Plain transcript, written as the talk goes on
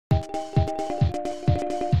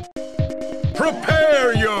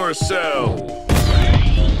Prepare yourself!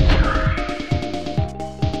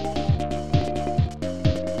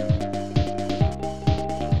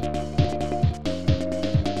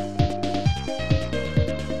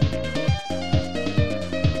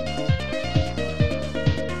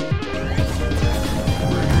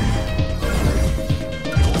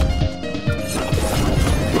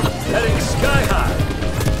 Heading sky high.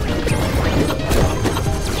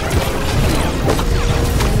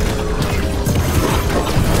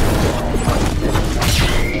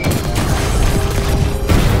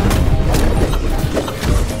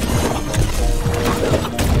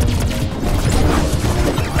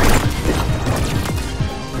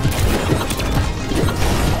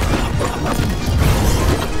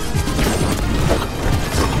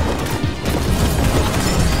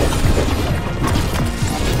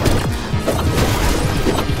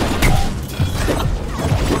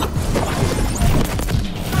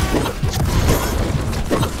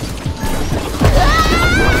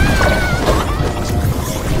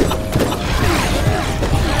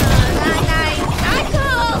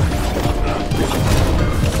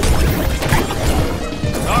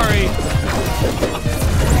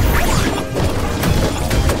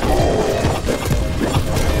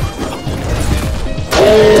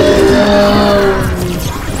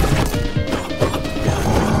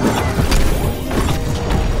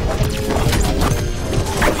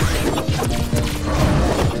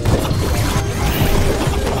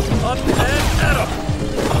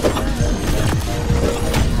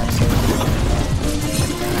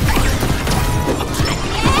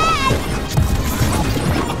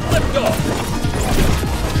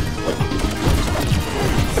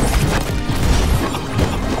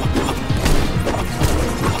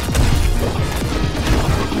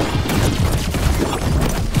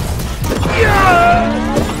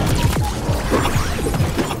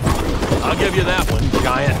 I'll give you that one,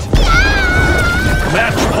 giant.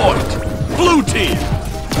 Match point! Blue team!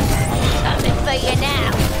 Coming for you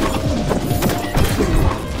now.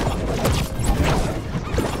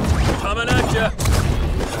 Coming at ya!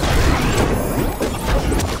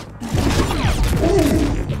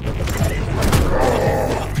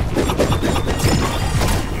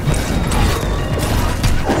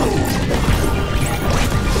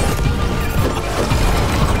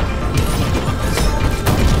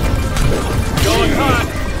 Going hot!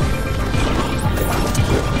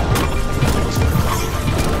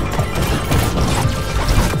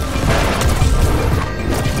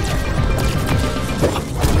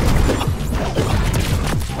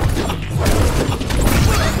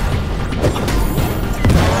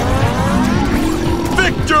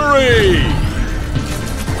 Victory!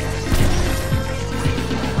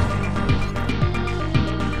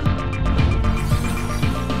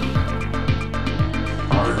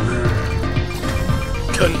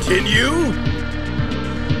 Continue?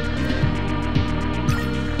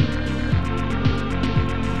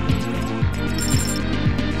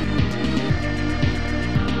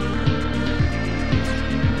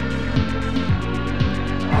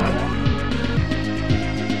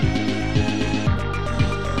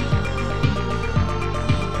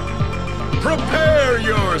 Prepare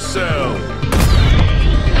yourself!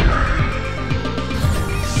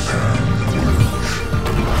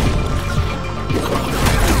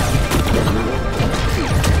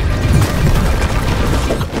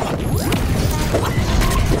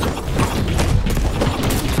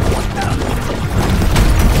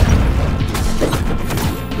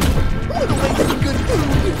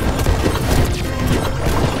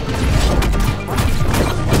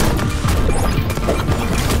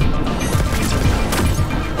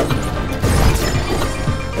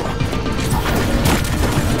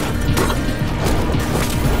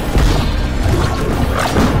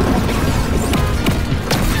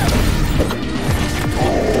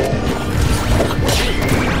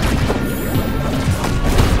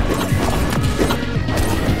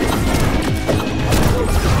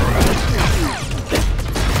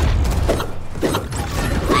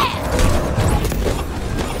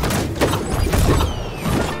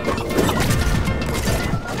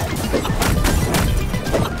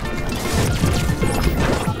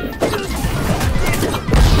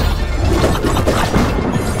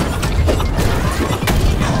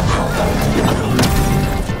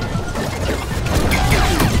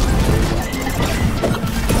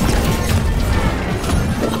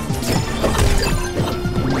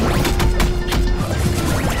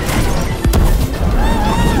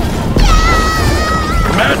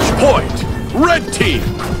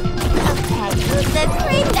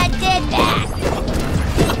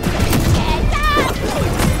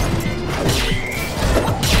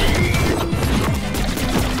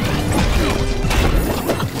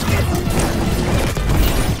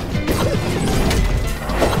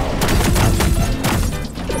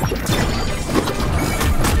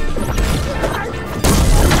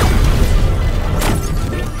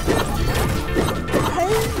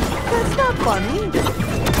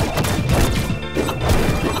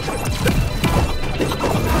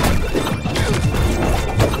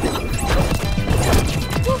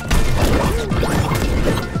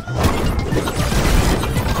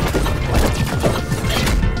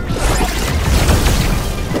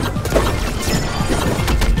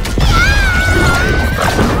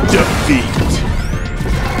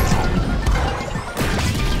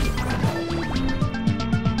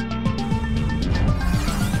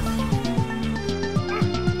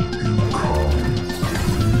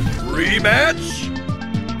 Rematch?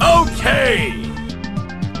 Okay!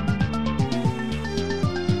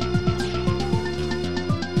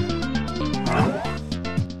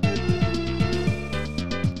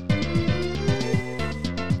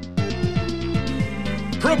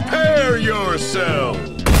 Prepare yourself!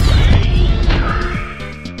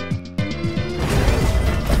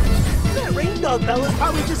 That Reindog fella's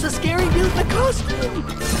probably just a scary dude in a costume.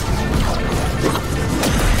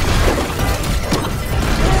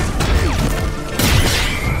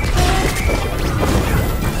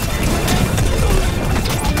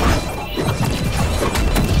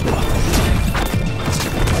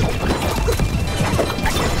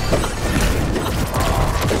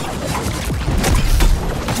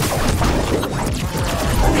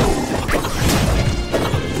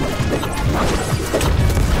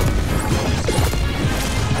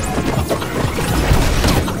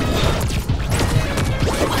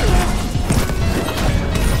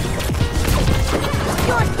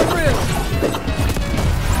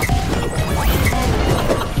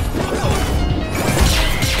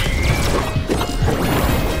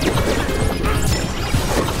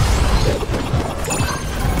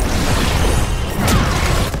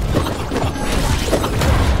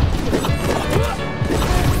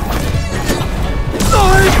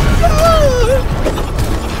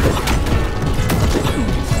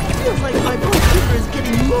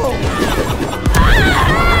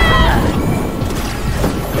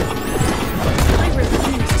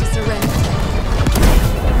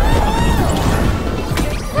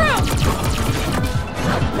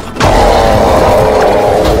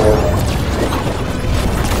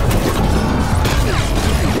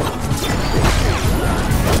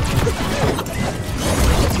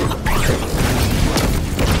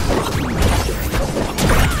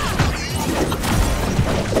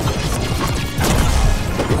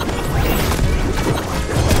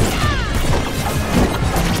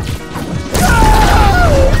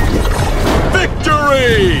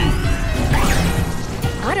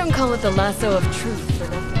 I don't call it the lasso of truth for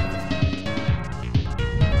nothing.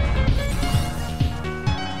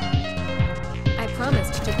 I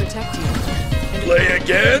promised to protect you. Play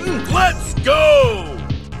again? Let's go!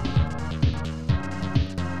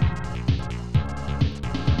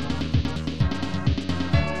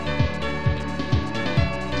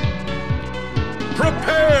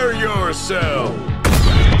 Prepare yourself!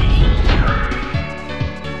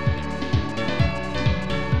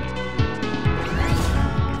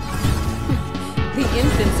 The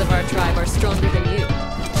infants of our tribe are stronger than you.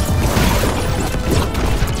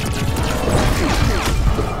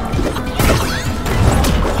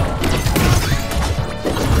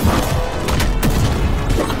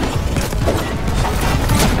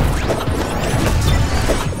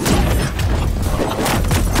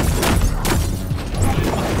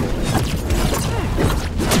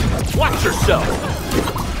 Watch yourself!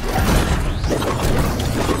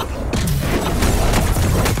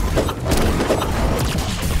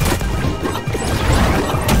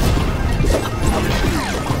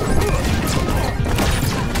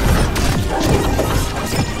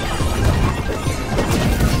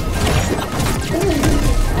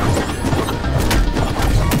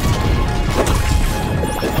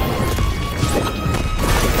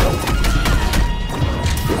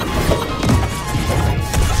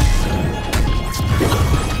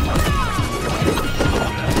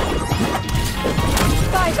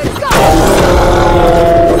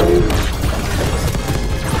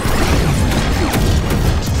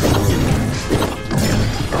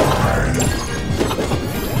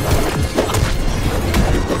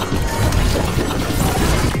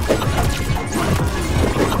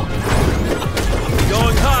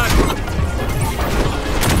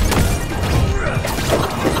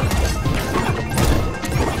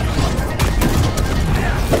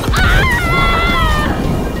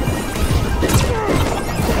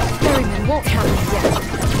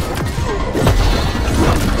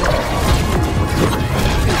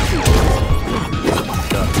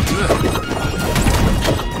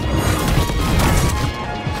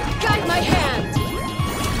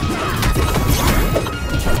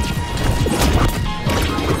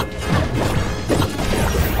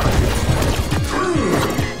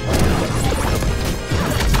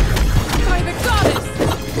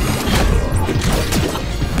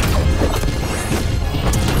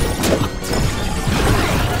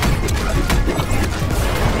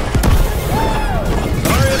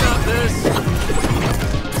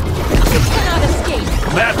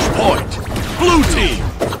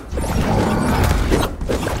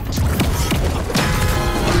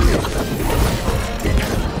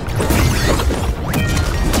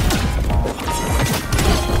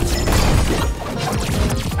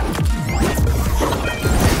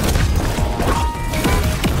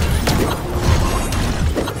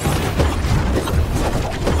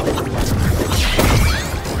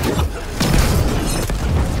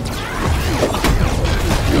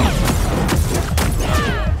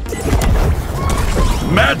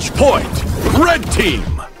 point! Red team!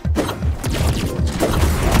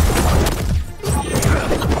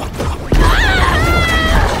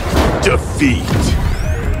 Defeat!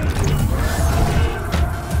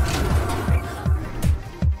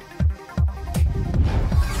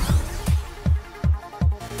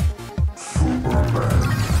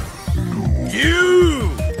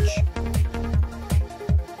 Huge!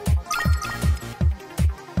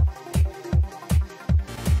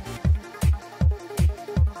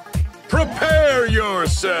 Prepare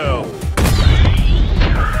yourself!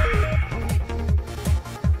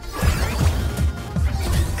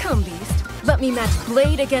 Come, Beast. Let me match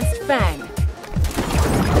Blade against Fang.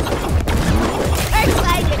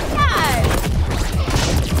 Earthlight charge!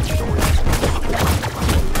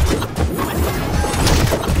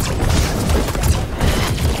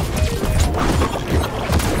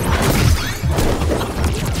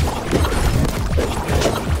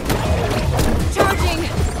 Charging!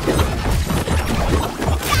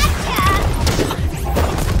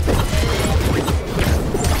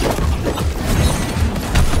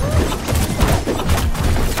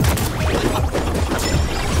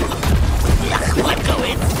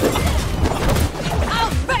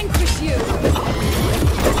 I'll vanquish you!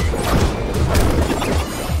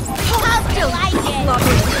 How do you like it?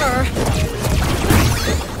 Slobbering her.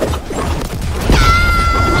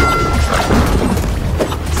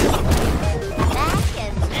 That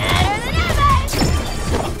is better than ever!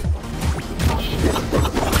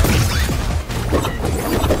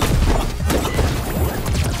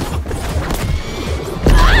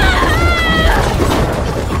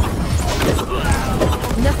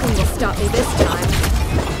 Nothing will stop me this time.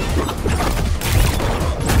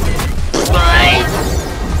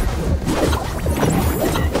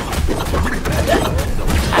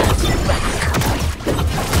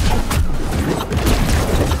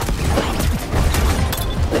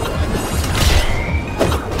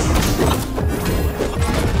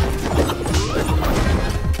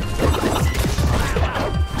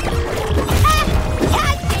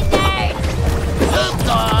 Gotcha, nerd! Moved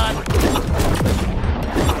on!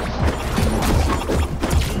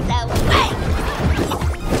 The way!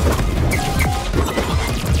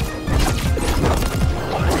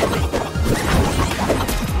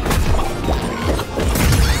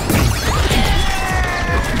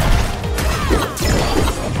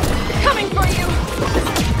 Coming for you!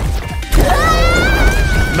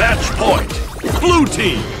 Match point! Blue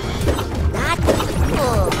team! That's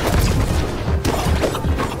cool.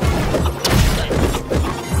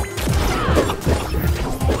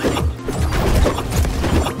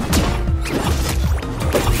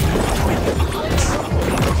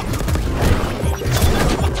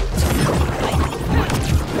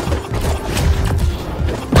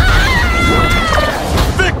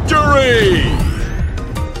 Victory!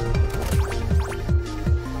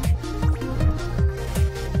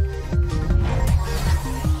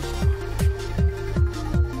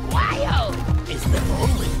 Wow! Is the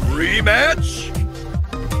only Rematch?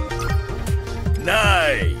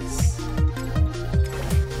 Nice!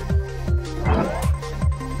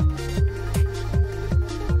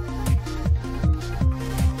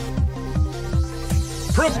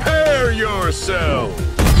 Prepare yourself!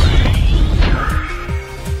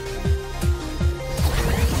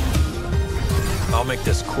 I'll make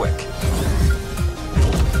this quick.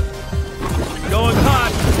 Going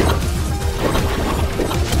hot!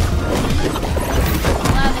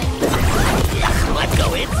 love it. Let's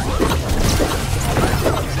go in.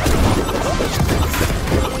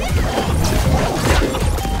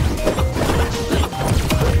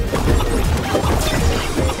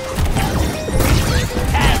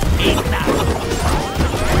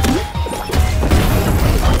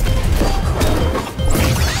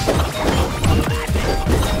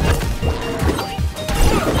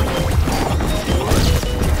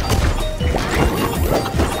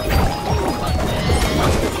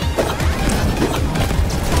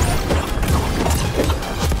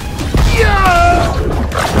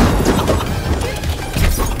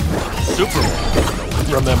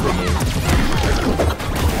 Superman, remember me.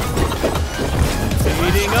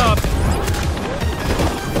 Speeding up!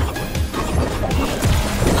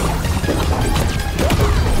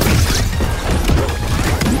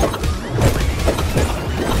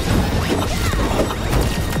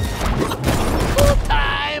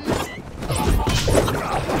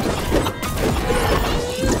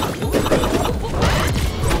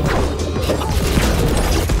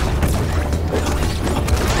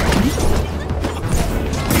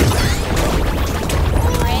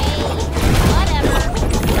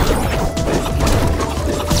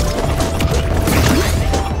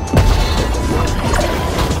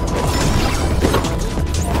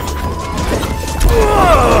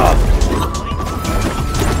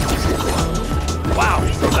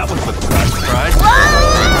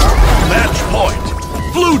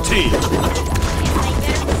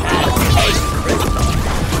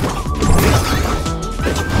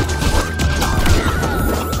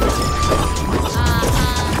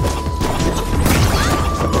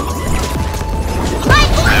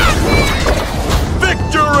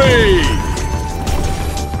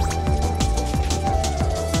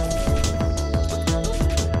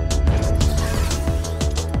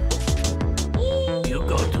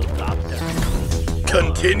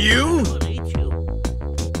 Continue.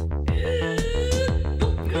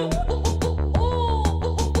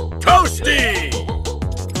 Toasty!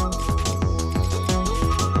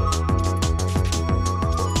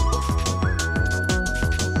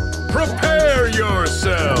 Prepare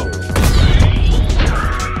yourself!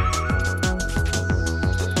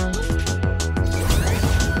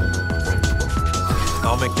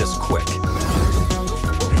 I'll make this quick.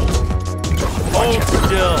 Hold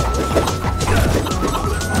still.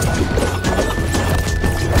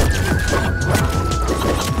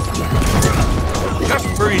 Just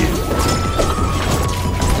breathe.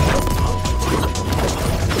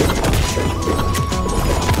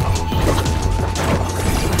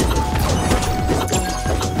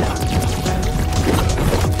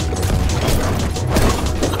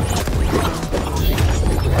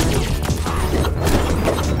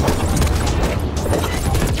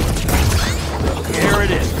 Here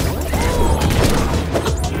it is.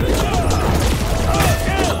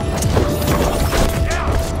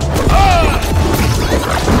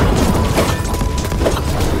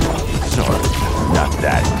 Sorry, not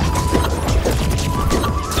that.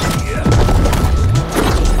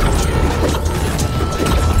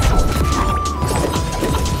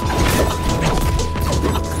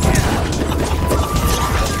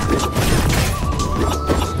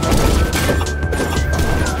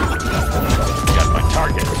 Got my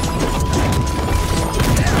target.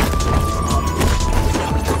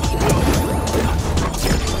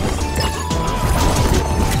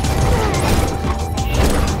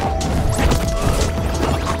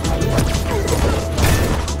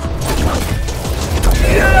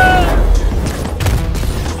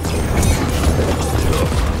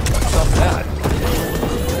 What's up that?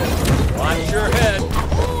 Watch your head.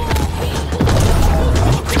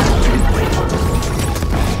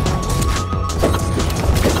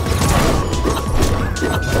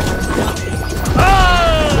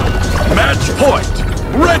 Match point!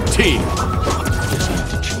 Red team!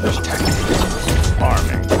 Change tactics.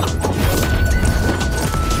 Farming.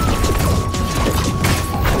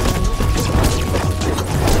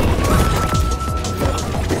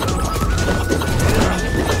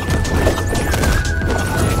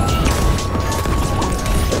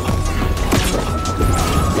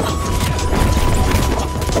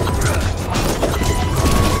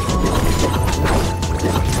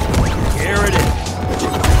 Here it is.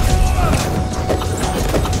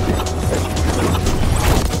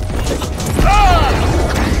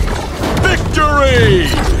 Victory!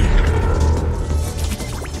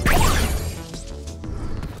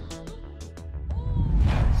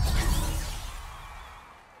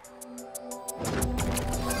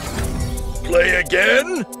 Play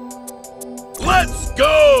again? Let's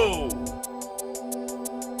go!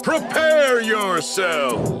 Prepare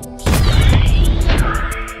yourselves!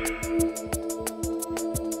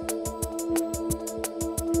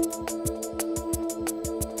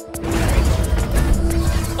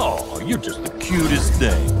 Oh, you're just the cutest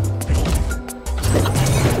thing.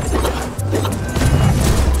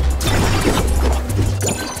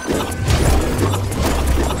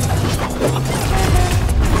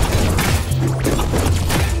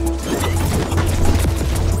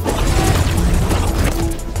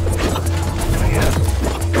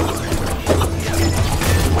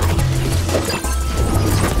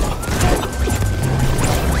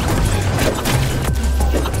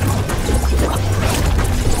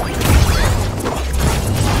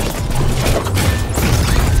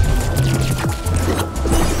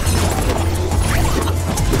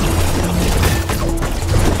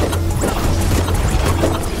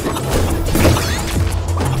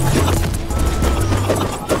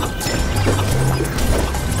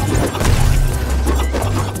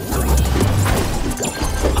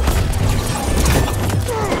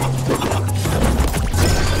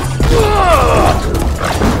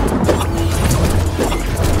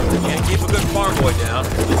 Can't keep a good farm boy down.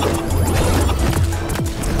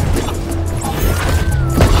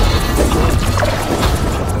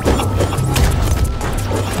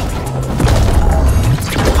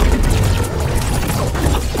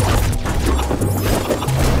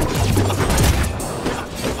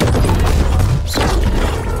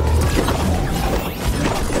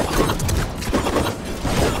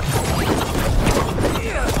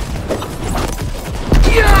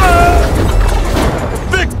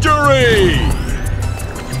 Victory!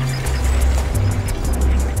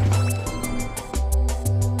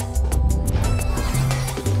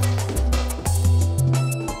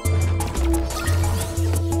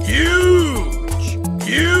 Huge!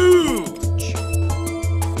 Huge!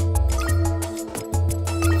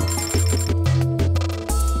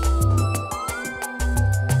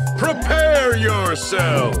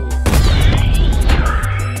 yourself!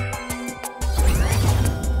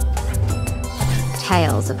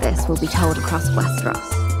 Tales of this will be told across Westeros.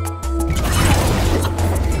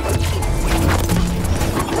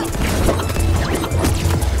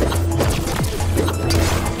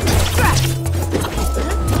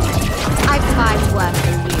 I've survived worse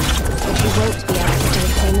than you, but you won't be able to say the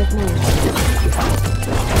same of me.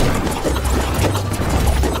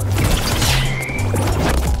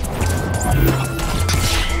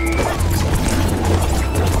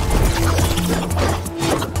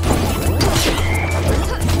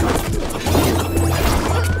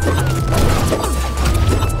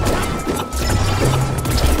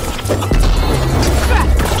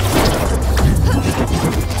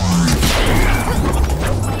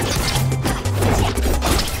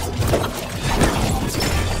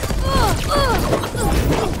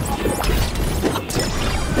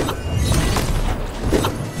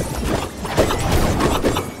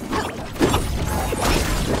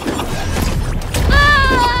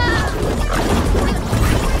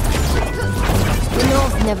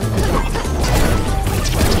 Never forget.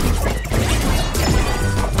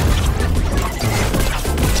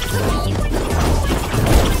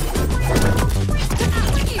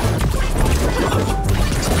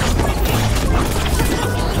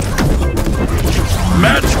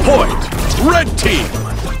 Match point! Red team!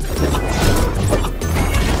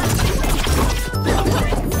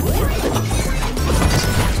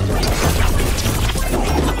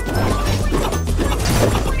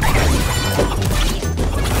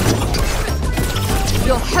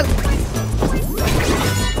 Your hope.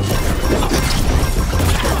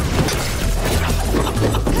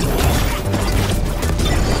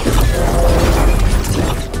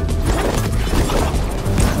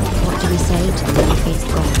 What do we say to the many-faced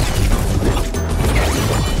god?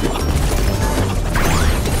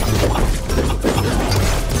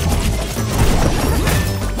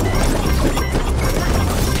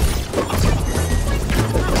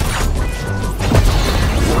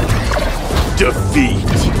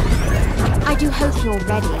 Defeat! I do hope you're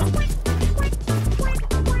ready.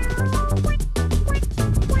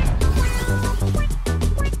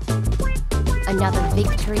 Another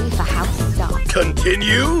victory for House Stark.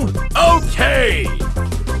 Continue? Okay!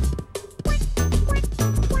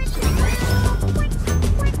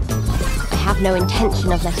 I have no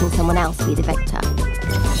intention of letting someone else be the victor.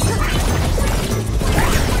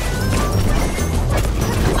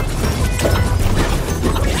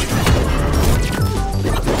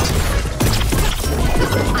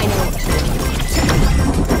 I know what to do.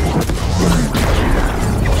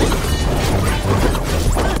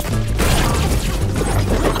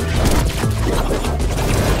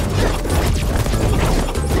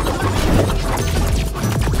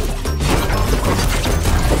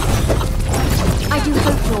 I do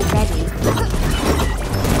hope you're ready.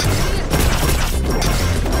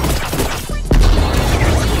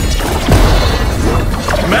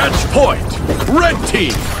 Match point! Red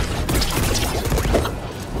team!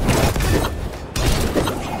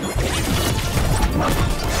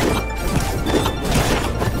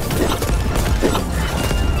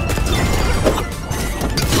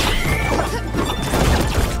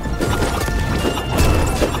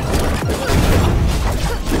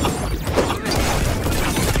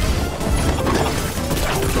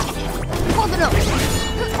 Hold it up.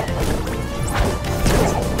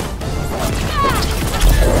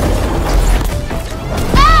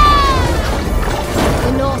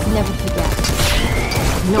 The North never forgets.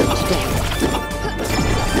 Not today.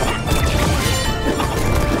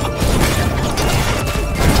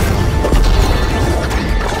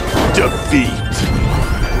 Defeat!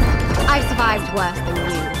 I've survived worse than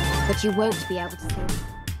you, but you won't be able to see.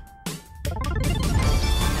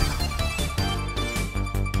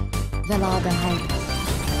 Velaga Heights.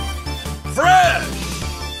 Fresh!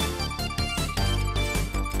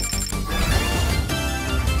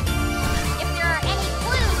 If there are any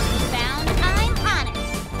clues found, I'm honest.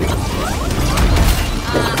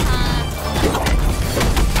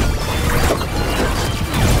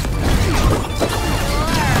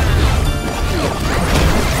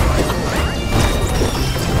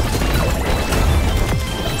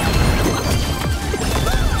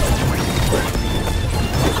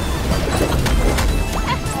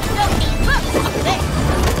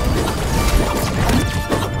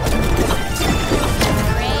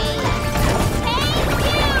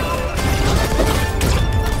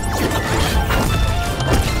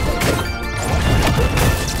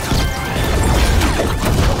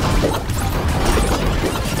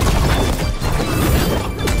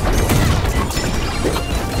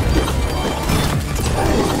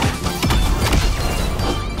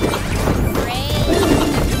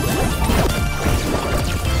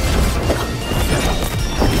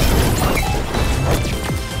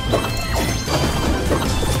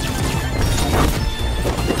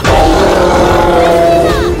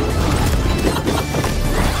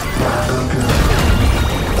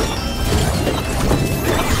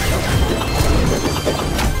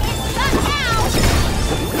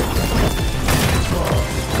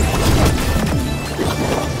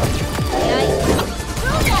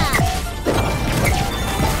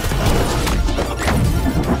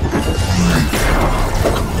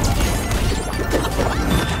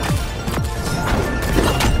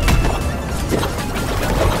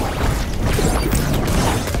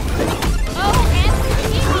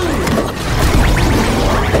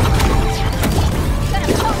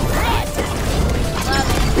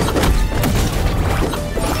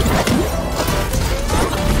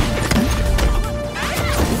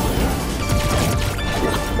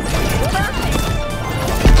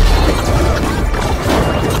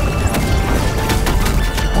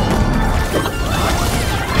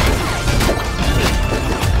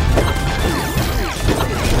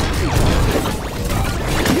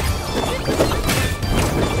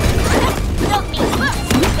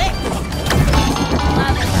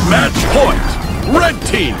 Match point! Red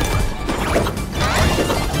team!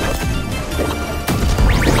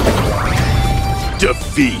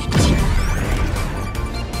 Defeat!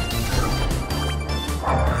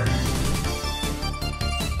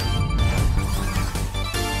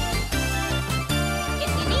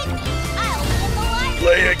 If you need me, I'll be in the library.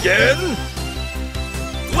 Play again?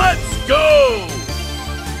 Let's go!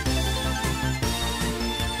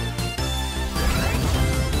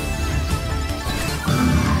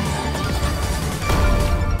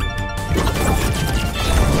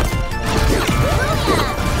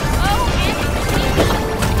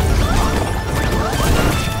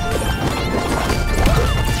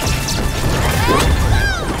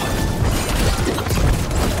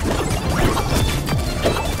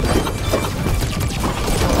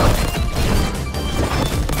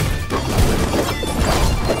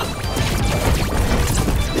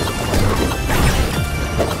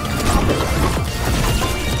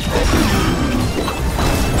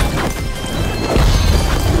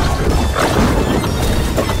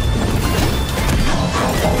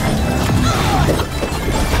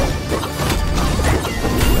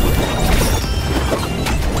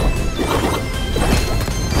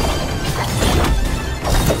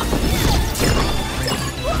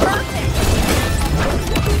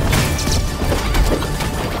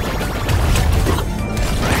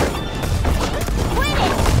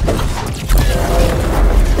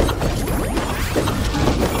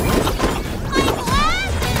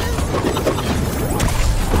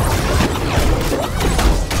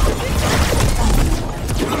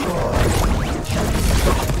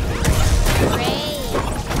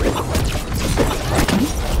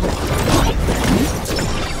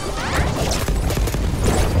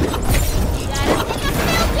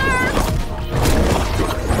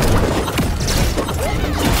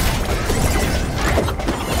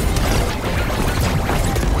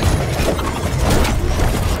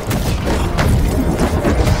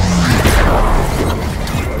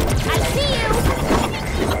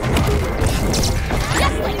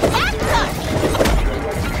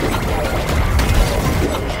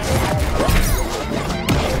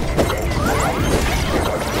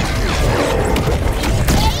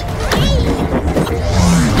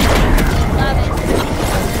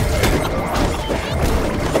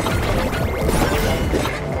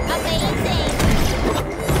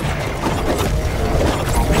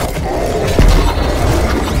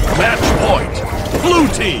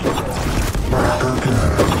 team.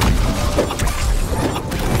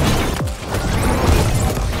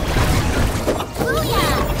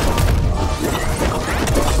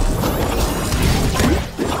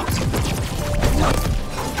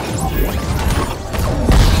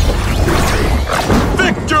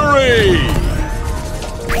 Victory!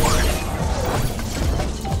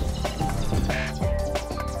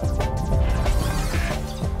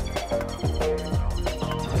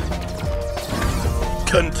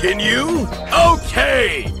 Continue?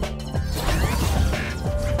 Okay!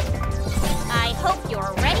 I hope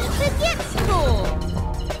you're ready to get school.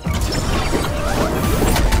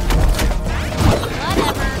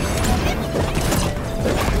 Whatever.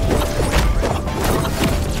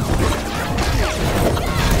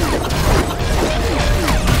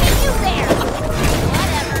 You there.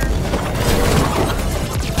 Whatever.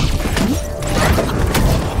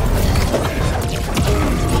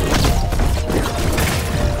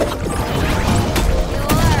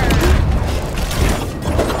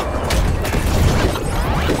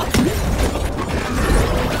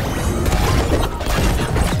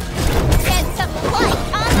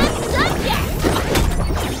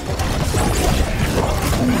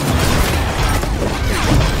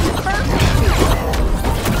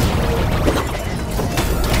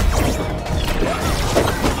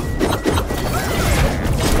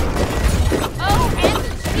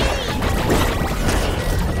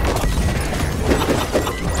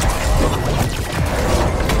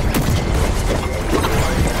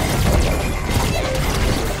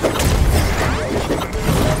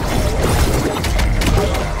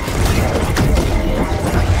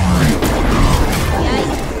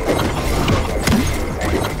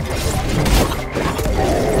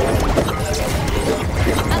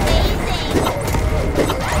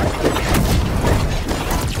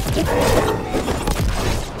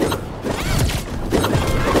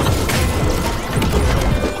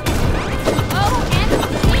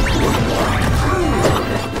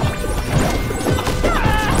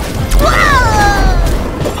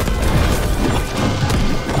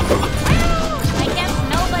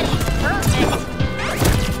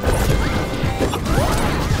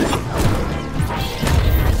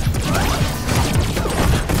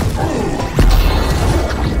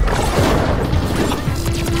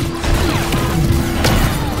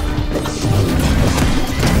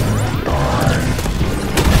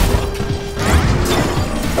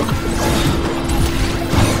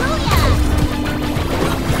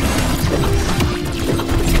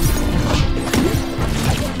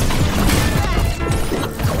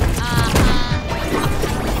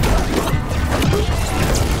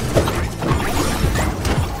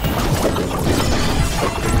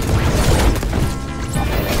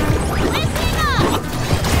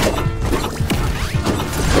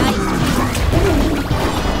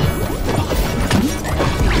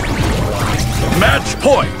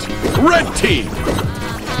 team.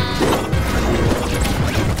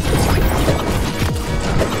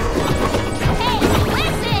 Hey,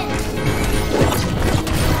 listen!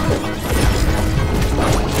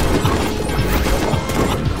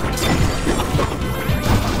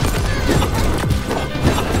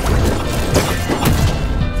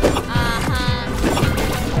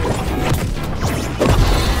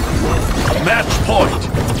 Match point.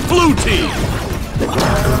 Blue team.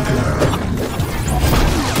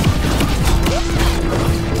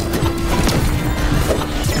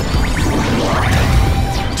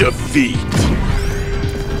 Defeat.